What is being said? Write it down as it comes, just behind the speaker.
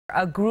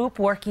A group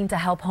working to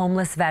help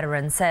homeless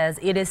veterans says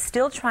it is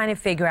still trying to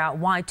figure out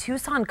why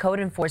Tucson Code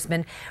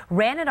Enforcement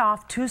ran it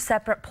off two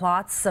separate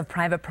plots of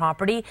private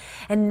property.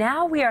 And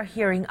now we are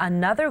hearing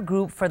another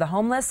group for the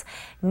homeless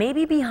may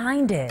be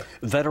behind it.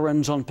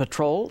 Veterans on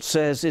Patrol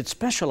says it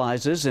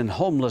specializes in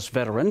homeless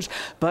veterans,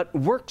 but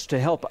works to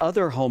help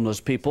other homeless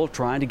people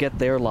trying to get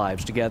their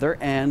lives together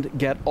and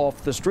get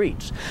off the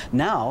streets.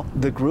 Now,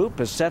 the group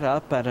is set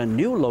up at a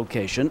new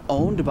location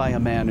owned by a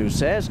man who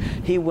says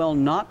he will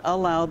not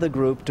allow the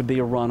group to be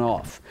a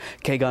runoff.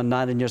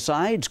 KGUN-9 on your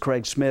sides.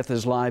 Craig Smith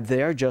is live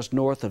there just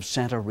north of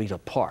Santa Rita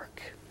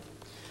Park.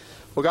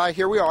 Well, Guy,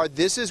 here we are.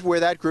 This is where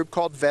that group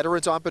called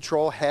Veterans on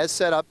Patrol has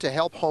set up to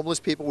help homeless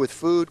people with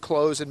food,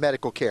 clothes, and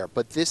medical care.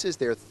 But this is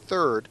their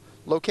third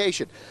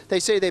location. They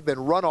say they've been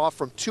run off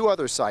from two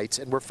other sites,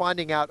 and we're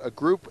finding out a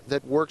group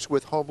that works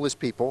with homeless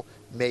people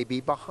may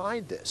be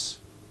behind this.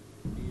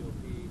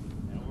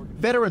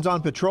 Veterans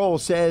on Patrol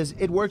says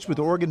it works with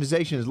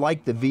organizations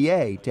like the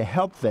VA to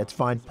help vets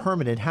find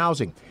permanent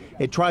housing.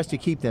 It tries to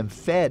keep them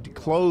fed,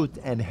 clothed,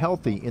 and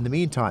healthy in the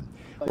meantime.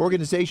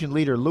 Organization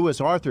leader Lewis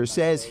Arthur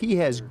says he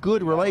has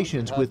good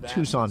relations with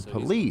Tucson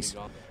police,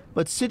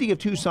 but City of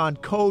Tucson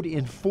Code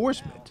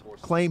Enforcement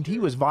claimed he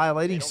was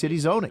violating city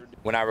zoning.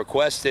 When I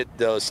requested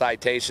those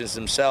citations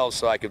themselves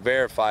so I could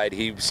verify it,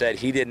 he said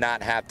he did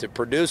not have to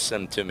produce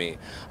them to me.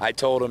 I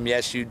told him,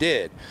 yes, you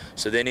did.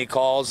 So then he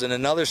calls and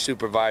another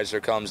supervisor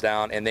comes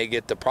down and they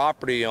get the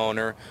property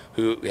owner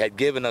who had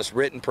given us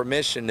written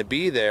permission to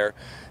be there.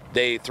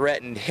 They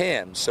threatened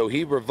him, so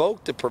he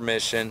revoked the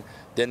permission.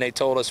 Then they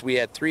told us we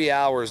had 3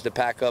 hours to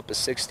pack up a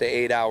 6 to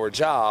 8 hour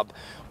job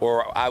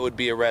or I would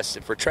be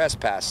arrested for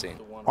trespassing.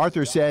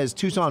 Arthur says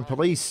Tucson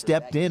police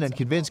stepped in and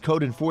convinced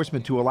code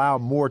enforcement to allow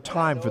more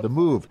time for the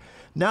move.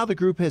 Now the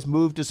group has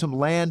moved to some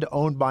land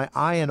owned by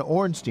Ian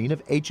Ornstein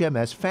of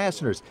HMS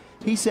Fasteners.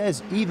 He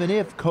says even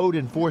if code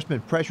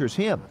enforcement pressures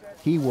him,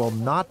 he will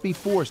not be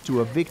forced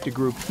to evict a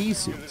group he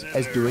sees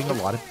as doing a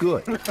lot of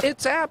good.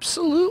 It's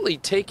absolutely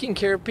taking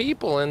care of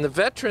people, and the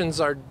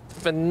veterans are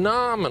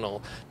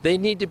phenomenal. They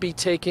need to be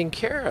taken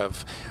care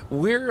of.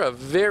 We're a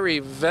very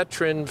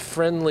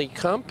veteran-friendly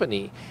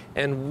company,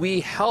 and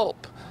we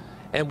help.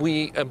 And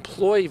we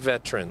employ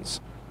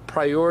veterans,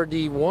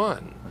 priority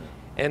one.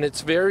 And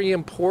it's very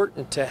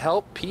important to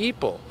help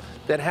people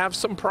that have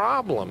some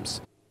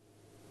problems.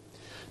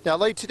 Now,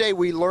 late today,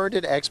 we learned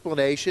an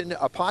explanation,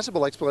 a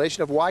possible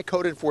explanation of why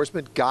code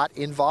enforcement got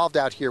involved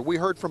out here. We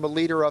heard from a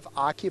leader of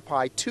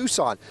Occupy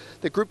Tucson,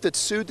 the group that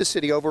sued the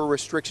city over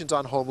restrictions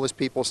on homeless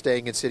people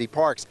staying in city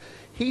parks.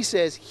 He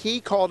says he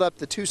called up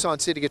the Tucson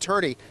city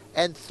attorney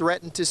and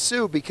threatened to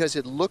sue because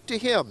it looked to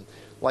him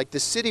like the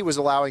city was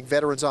allowing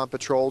Veterans on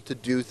Patrol to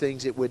do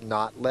things it would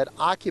not let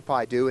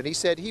Occupy do, and he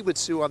said he would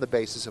sue on the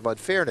basis of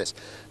unfairness.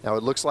 Now,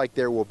 it looks like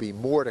there will be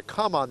more to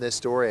come on this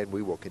story, and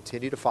we will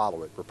continue to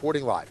follow it.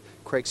 Reporting live,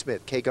 Craig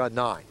Smith,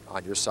 KGUN-9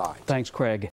 on your side. Thanks, Craig.